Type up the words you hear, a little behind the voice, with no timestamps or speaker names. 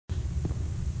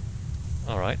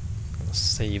Alright,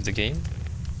 save the game.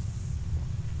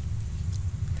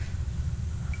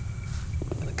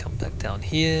 Gonna come back down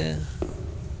here.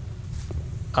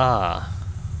 Ah,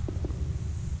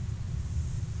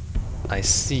 I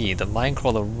see, the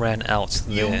minecrawler ran out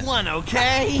there. You won,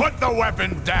 okay? Put the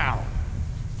weapon down!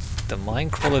 The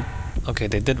minecrawler... Okay,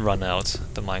 they did run out,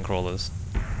 the minecrawlers.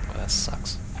 Oh, that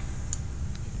sucks.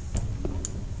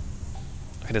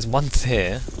 Okay, there's one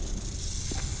there.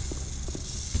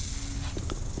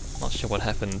 Not sure what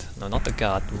happened. No, not the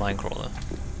guard, the minecrawler.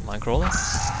 Minecrawler?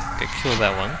 Okay, kill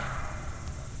that one.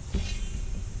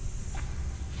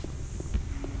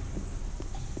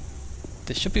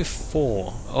 There should be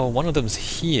 4. Oh, one of them's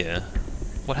here.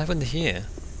 What happened here?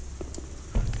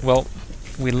 Well,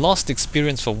 we lost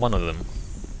experience for one of them.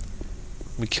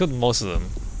 We killed most of them.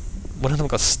 One of them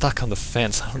got stuck on the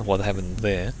fence. I don't know what happened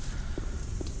there.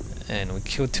 And we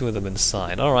killed 2 of them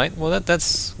inside. Alright, well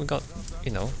that's... we got,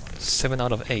 you know, 7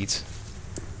 out of 8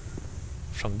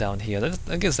 from down here.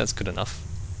 I guess that's good enough.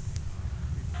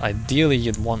 Ideally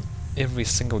you'd want every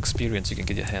single experience you can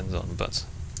get your hands on, but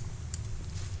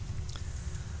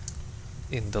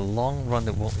in the long run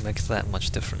it won't make that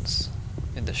much difference.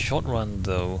 In the short run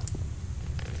though,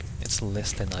 it's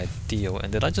less than ideal.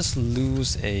 And did I just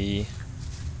lose a...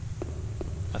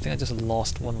 I think I just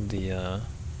lost one of the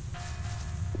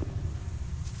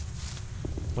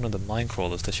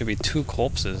minecrawlers. There should be 2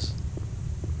 corpses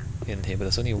in here, but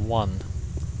there's only 1.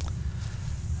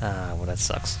 Ah, well that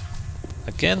sucks.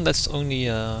 Again, that's only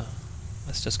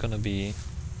that's just gonna be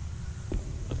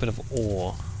a bit of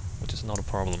ore, which is not a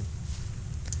problem.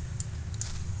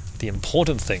 The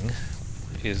important thing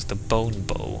is the bone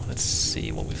bow. Let's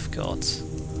see what we've got.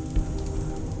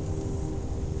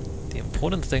 The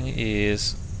important thing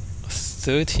is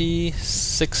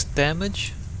 36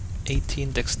 damage,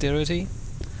 18 dexterity.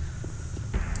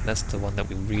 That's the one that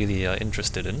we really are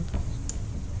interested in.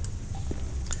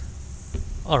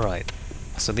 Alright,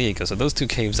 so there you go. So those 2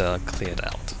 caves are cleared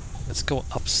out. Let's go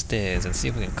upstairs and see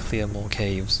if we can clear more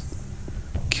caves,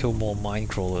 kill more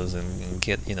minecrawlers, and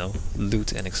get, you know,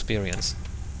 loot and experience.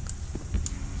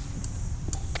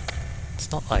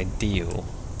 It's not ideal,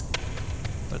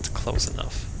 but it's close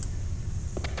enough.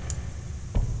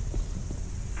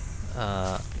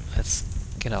 Let's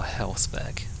get our health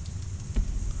back.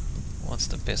 What's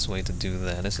the best way to do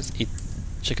that? Let's just eat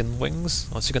chicken wings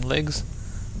or chicken legs,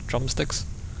 drumsticks.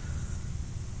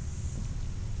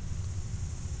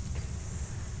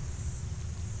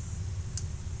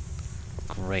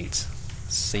 Great.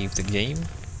 Save the game.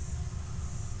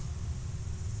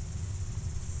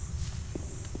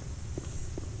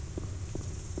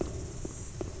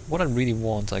 What I really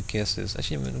want, I guess, is...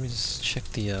 Actually, let me just check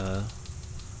the...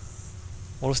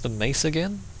 What was the mace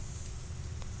again?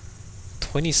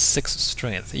 26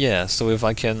 strength. Yeah, so if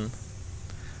I can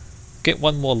get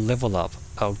 1 more level up,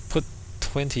 I'll put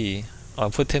 10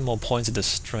 more points into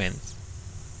strength.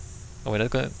 Oh wait,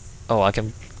 that's gonna... Oh, I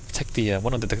can take the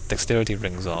one of the dexterity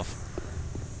rings off.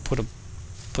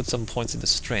 Put some points into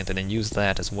strength and then use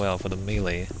that as well for the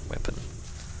melee weapon.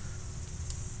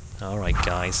 Alright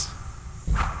guys.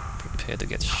 Prepare to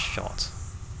get shot.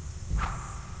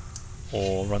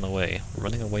 Or run away.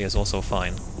 Running away is also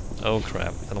fine. Oh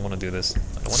crap, I don't want to do this.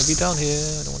 I don't want to be down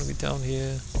here, I don't want to be down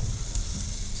here.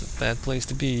 It's a bad place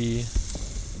to be.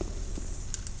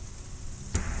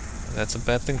 That's a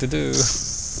bad thing to do.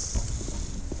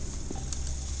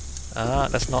 Ah,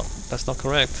 that's not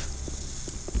correct.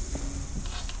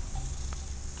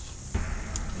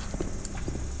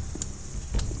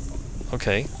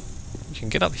 Okay. You can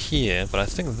get up here, but I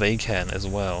think they can as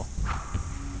well.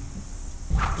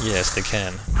 Yes, they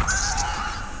can.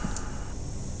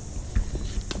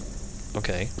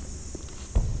 Okay.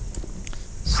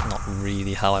 It's not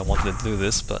really how I wanted to do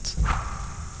this, but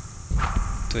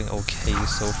doing okay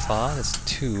so far. There's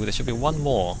 2. There should be 1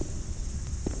 more.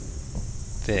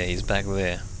 There, he's back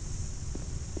there.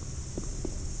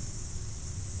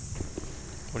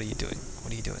 What are you doing?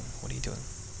 What are you doing? What are you doing?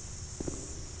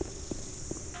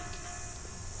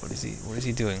 What is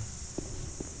he doing?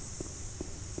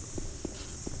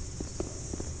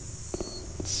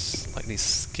 Slightly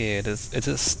scared. Is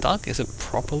it stuck? Is it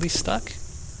properly stuck?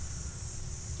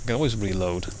 I can always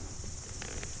reload.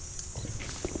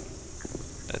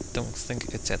 I don't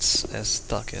think it's as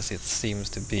stuck as it seems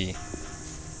to be.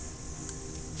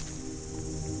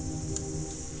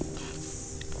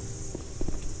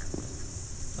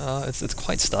 It's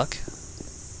quite stuck.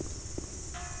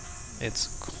 It's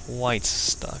quite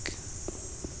stuck.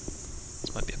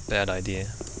 This might be a bad idea.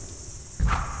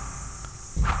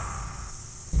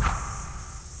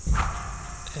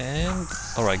 And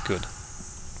alright, good.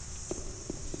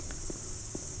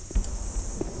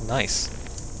 nice.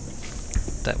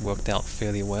 That worked out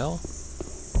fairly well.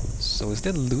 So is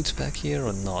there loot back here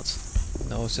or not?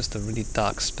 No, it's just a really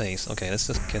dark space. Okay, let's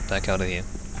just get back out of here.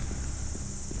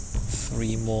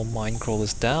 3 more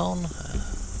minecrawlers down.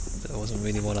 That wasn't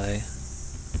really what I...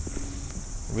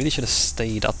 Really should have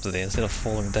stayed up there instead of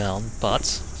falling down, but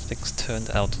things turned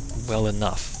out well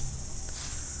enough.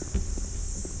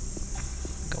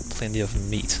 Got plenty of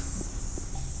meat.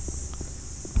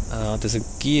 There's a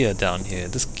gear down here,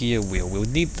 this gear wheel. We'll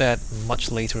need that much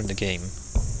later in the game.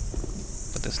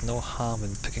 But there's no harm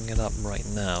in picking it up right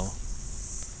now.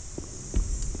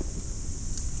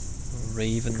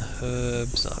 Raven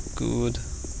herbs are good.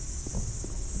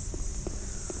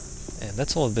 And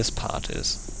that's all this part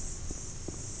is.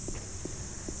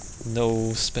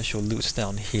 No special loot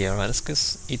down here. Right, let's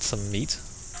just eat some meat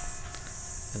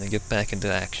and then get back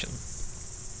into action.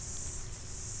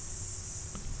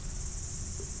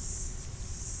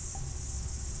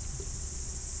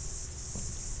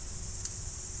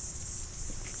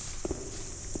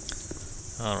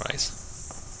 Alright.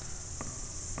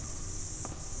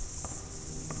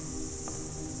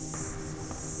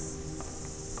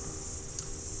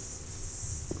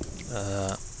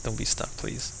 Don't be stuck,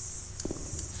 please.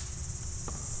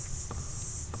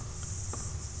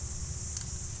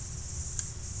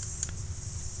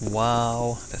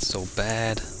 Wow, that's so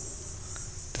bad.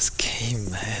 This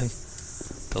game, man.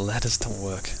 The ladders don't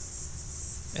work.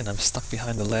 And I'm stuck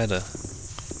behind the ladder.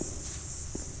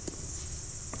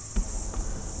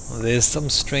 There's some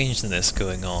strangeness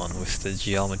going on with the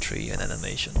geometry and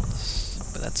animations,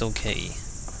 but that's okay.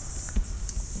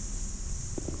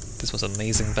 This was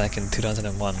amazing back in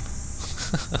 2001.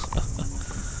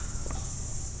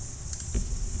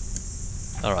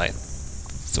 Alright,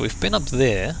 so we've been up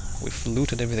there, we've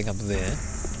looted everything up there.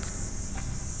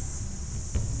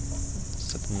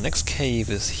 So the next cave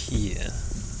is here,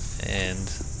 and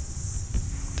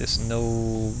there's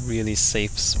no really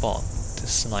safe spot to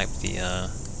snipe the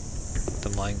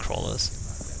minecrawlers.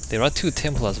 There are 2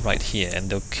 Templars right here, and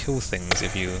they'll kill things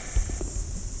if you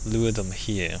lure them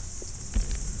here.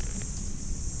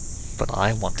 But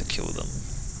I want to kill them.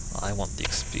 I want the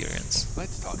experience.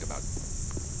 Let's talk about...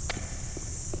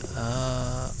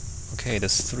 okay,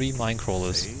 there's 3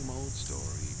 minecrawlers Same old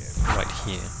story right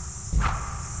here.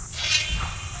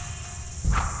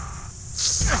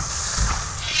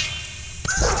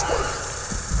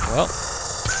 Well,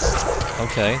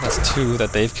 okay, that's 2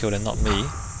 that they've killed and not me.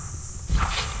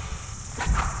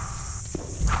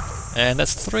 And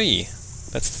that's 3.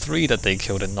 That's 3 that they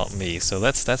killed and not me. So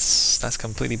that's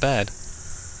completely bad.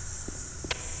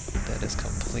 That is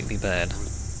completely bad.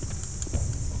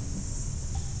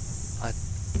 I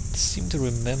seem to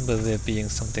remember there being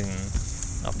something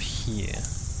up here.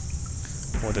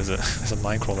 What is it? There's a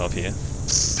minecrawler up here.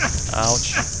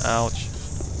 Ouch! Ouch!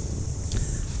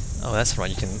 Oh, that's right.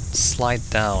 You can slide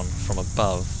down from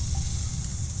above.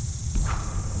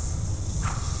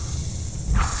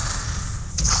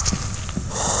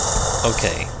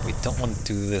 Okay, we don't want to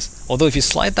do this. Although if you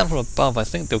slide down from above, I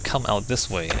think they'll come out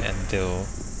this way and they'll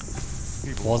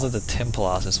bother the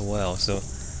Templars as well, so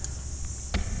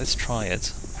let's try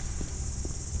it.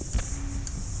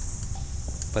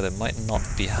 But it might not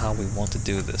be how we want to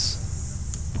do this.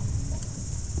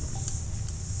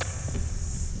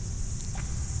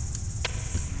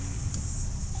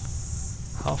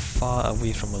 How far are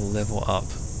we from a level up?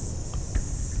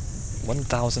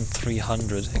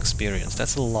 1,300 experience,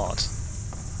 that's a lot.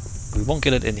 We won't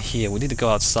get it in here, we need to go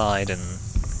outside and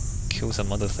kill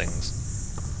some other things.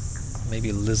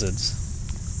 Maybe lizards.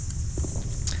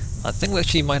 I think we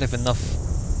actually might have enough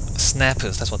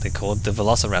snappers, that's what they call it, the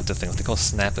velociraptor things, they call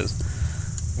snappers.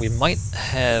 We might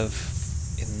have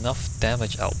enough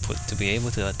damage output to be able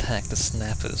to attack the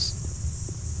snappers.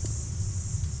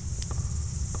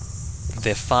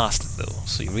 They're fast though,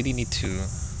 so you really need to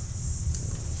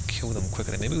kill them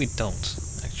quickly. Maybe we don't,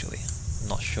 actually. I'm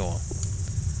not sure.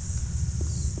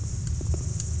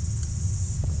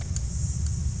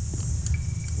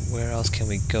 Where else can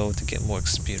we go to get more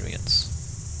experience?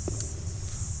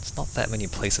 It's not that many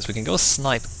places. We can go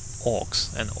snipe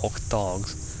orcs and orc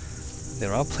dogs.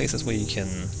 There are places where you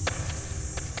can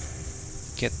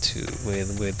get to where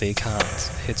they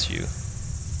can't hit you.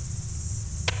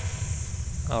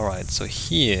 Alright, so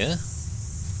here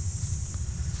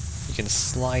you can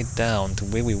slide down to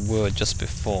where we were just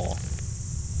before.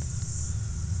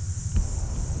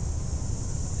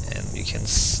 And you can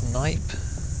snipe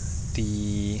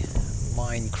the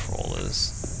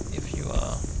minecrawlers if you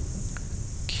are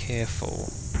careful.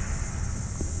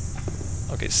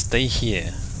 Okay, stay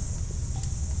here.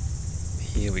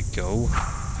 Here we go.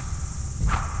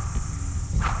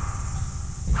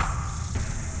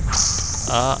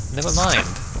 Never mind.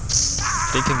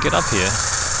 They can get up here.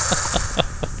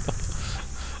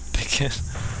 They can...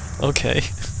 Okay.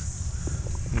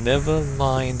 Never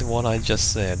mind what I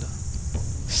just said.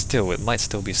 Still, it might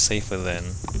still be safer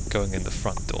than going in the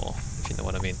front door, if you know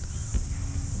what I mean.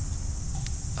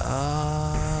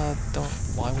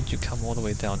 Why would you come all the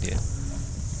way down here?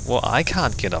 Well, I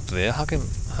can't get up there. How can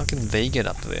they get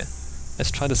up there?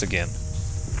 Let's try this again.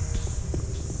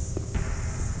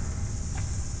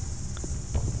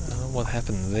 I don't know what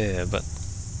happened there, but...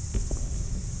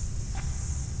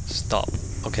 Stop.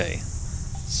 Okay.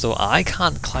 So I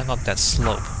can't climb up that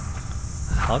slope.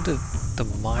 How did the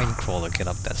minecrawler get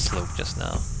up that slope just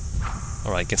now?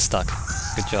 Alright, get stuck.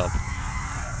 Good job.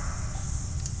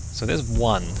 So there's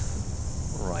one,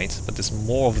 right? But there's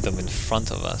more of them in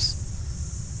front of us.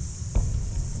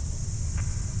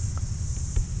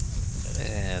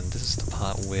 And this is the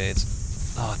part where it's...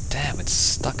 Oh damn, it's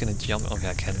stuck in a jump. Okay,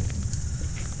 I can...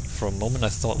 For a moment I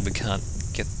thought we can't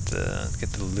get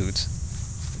the loot.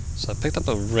 So I picked up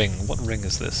a ring. What ring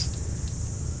is this?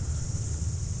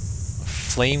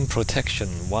 Flame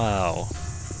protection. Wow.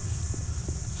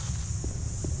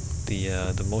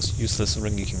 The most useless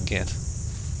ring you can get.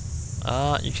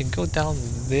 You can go down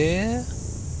there.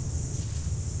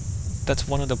 That's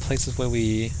one of the places where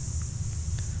we...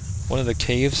 One of the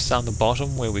caves down the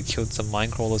bottom where we killed some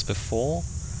minecrawlers before.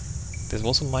 There's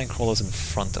also minecrawlers in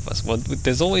front of us. Well,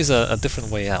 there's always a different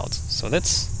way out. So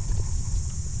let's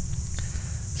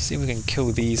see if we can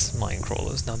kill these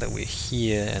minecrawlers now that we're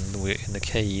here and we're in the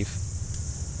cave.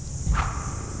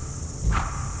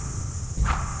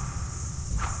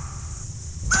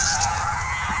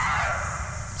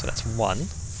 So that's one.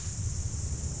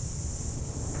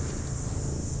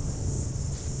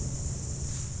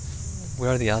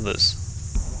 Where are the others?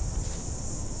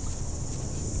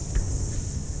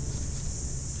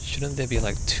 Shouldn't there be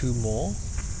like two more?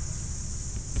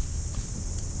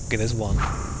 Okay, there's one.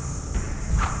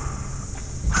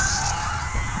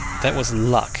 That was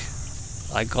luck.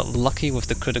 I got lucky with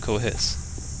the critical hits.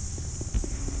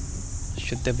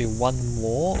 Should there be one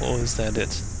more, or is that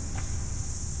it?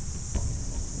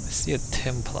 I see a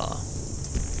Templar.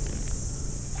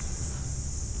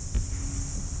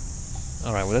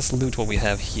 Alright, well let's loot what we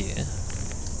have here.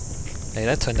 Hey,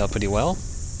 that turned out pretty well.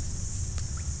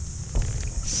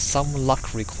 Some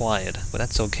luck required, but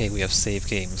that's okay, we have save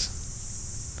games.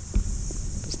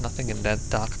 There's nothing in that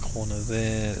dark corner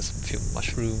there, there's a few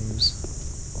mushrooms.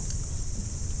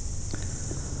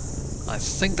 I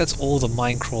think that's all the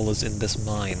minecrawlers in this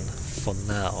mine for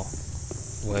now.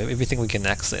 Well, everything we can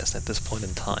access at this point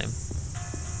in time.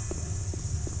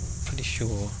 Pretty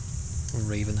sure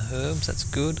raven herbs, that's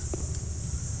good.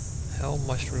 Hell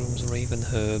mushrooms, raven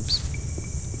herbs.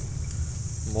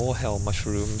 More hell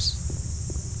mushrooms.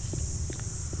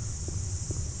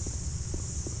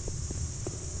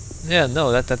 Yeah,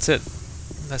 no, that's it.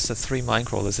 That's the 3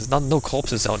 minecrawlers. There's no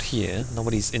corpses out here.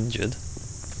 Nobody's injured.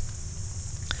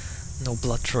 No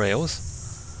blood trails.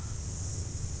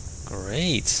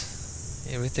 Great.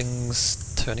 Everything's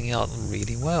turning out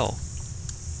really well.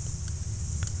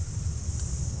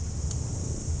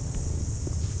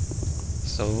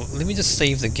 So let me just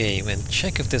save the game and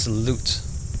check if there's loot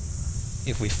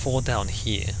if we fall down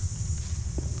here.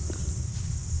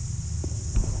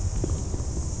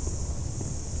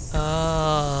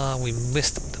 We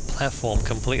missed the platform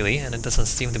completely and it doesn't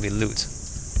seem to be loot.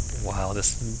 Wow,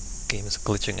 this game is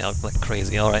glitching out like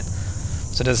crazy. Alright,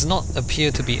 so there's not appear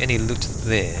to be any loot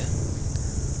there.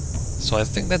 So I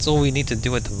think that's all we need to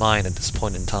do at the mine at this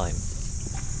point in time.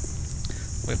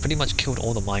 We've pretty much killed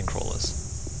all the minecrawlers.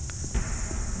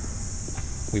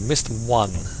 We missed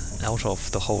one out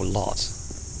of the whole lot.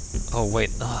 Oh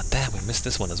wait, damn, we missed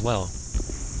this one as well.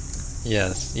 Yeah,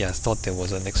 I thought there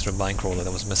was an extra minecrawler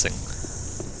that was missing.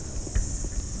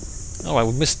 Alright,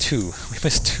 we missed 2. We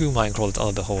missed 2 minecrawlers out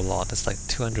of the whole lot. That's like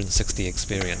 260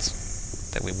 experience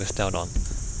that we missed out on.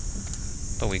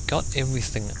 But we got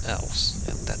everything else,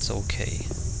 and that's okay.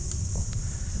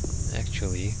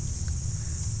 Actually,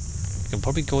 we can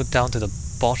probably go down to the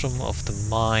bottom of the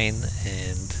mine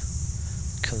and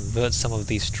convert some of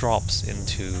these drops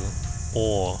into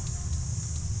ore.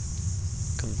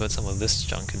 Convert some of this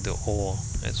junk into ore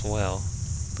as well.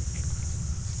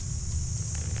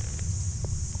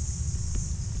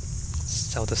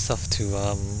 Sell the stuff to,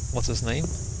 what's his name?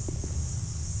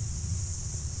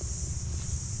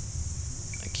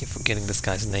 I keep forgetting this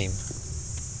guy's name.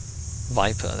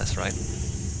 Viper, that's right.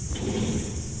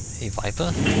 Hey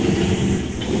Viper?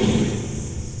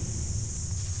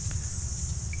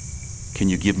 Can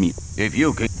you give me... If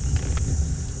you could...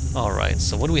 Alright,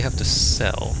 so what do we have to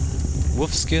sell?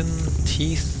 Wolfskin,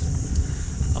 teeth,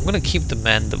 I'm gonna keep the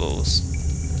mandibles.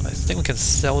 I think we can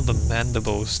sell the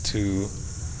mandibles to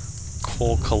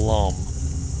Core Kalam,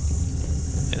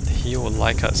 and he will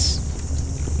like us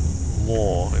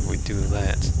more if we do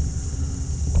that.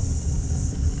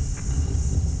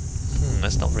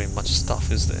 That's not very much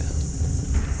stuff, is there?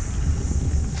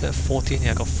 Is that 14?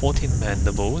 Yeah, I got 14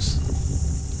 mandibles.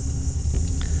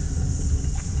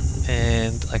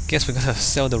 And I guess we're gonna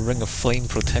sell the Ring of Flame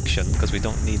Protection, because we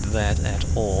don't need that at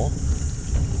all.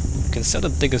 We can sell the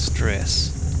Digger's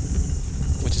Dress,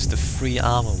 which is the free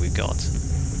armor we got.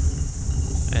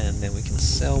 And then we can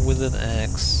sell Withered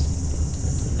Axe,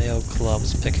 Nail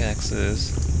Clubs,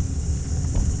 Pickaxes.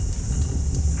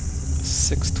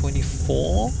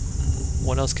 624?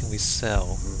 What else can we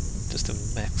sell, just to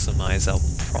maximize our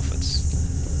profits?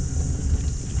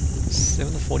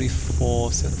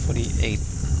 744, 748.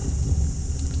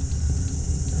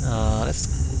 Let's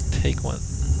take one.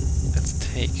 Let's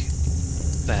take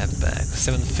that back.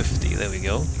 750, there we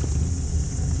go.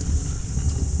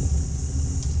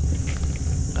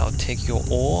 I'll take your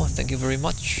ore, thank you very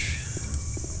much.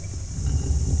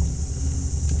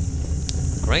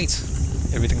 Great,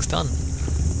 everything's done.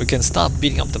 We can start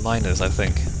beating up the miners, I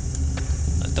think.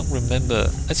 I don't remember.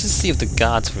 Let's just see if the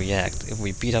guards react if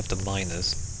we beat up the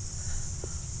miners.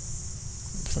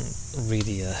 Doesn't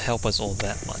really help us all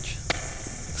that much,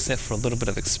 except for a little bit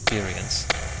of experience.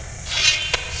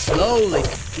 Slowly,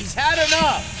 he's had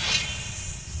enough.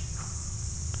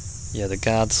 Yeah, the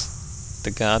guards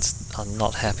are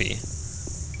not happy.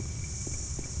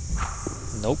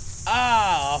 Nope.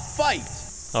 Ah, a fight.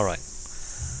 All right.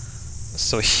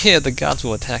 So here the guards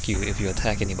will attack you if you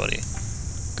attack anybody.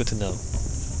 Good to know.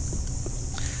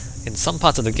 In some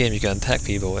parts of the game you can attack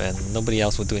people and nobody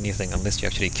else will do anything unless you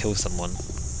actually kill someone.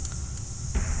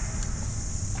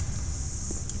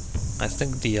 I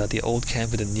think the old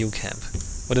camp and the new camp.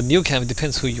 Well, the new camp, it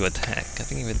depends who you attack. I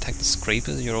think if you attack the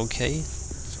scrapers you're okay.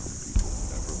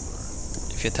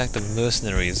 If you attack the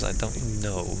mercenaries, I don't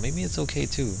know. Maybe it's okay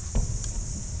too.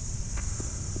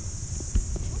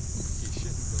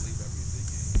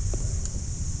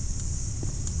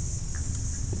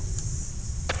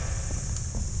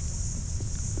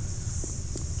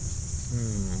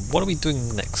 What are we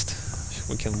doing next?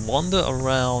 We can wander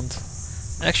around.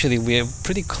 Actually, we're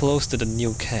pretty close to the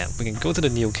new camp. We can go to the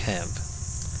new camp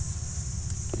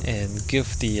and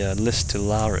give the list to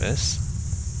Laris.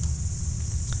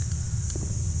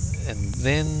 And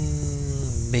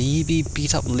then maybe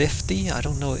beat up Lefty. I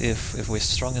don't know if we're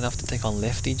strong enough to take on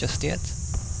Lefty just yet.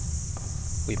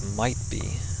 We might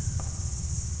be.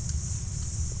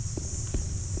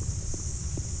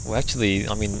 Well, actually,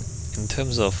 I mean, in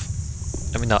terms of...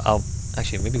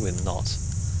 actually, maybe we're not.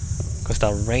 Because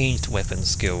our ranged weapon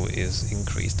skill is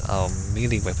increased. Our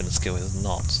melee weapon skill is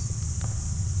not.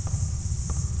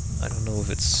 I don't know if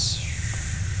it's...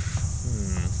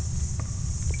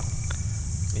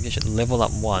 Maybe I should level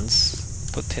up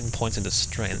once, put 10 points into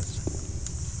strength.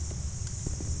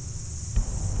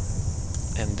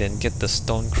 And then get the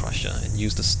Stone Crusher and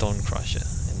use the Stone Crusher.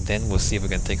 And then we'll see if we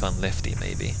can take on Lefty,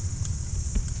 maybe.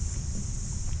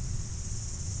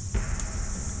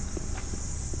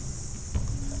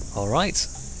 Alright,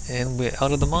 and we're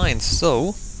out of the mine,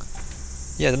 so...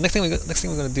 Yeah, the next thing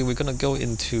we're gonna do, we're gonna go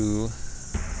into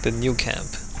the new camp.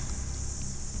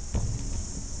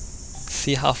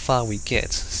 See how far we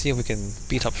get, see if we can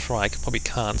beat up Shrike. Probably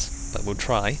can't, but we'll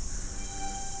try.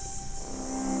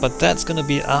 But that's gonna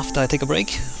be after I take a break.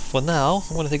 For now,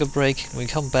 I'm gonna take a break, and we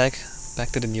come back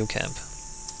to the new camp.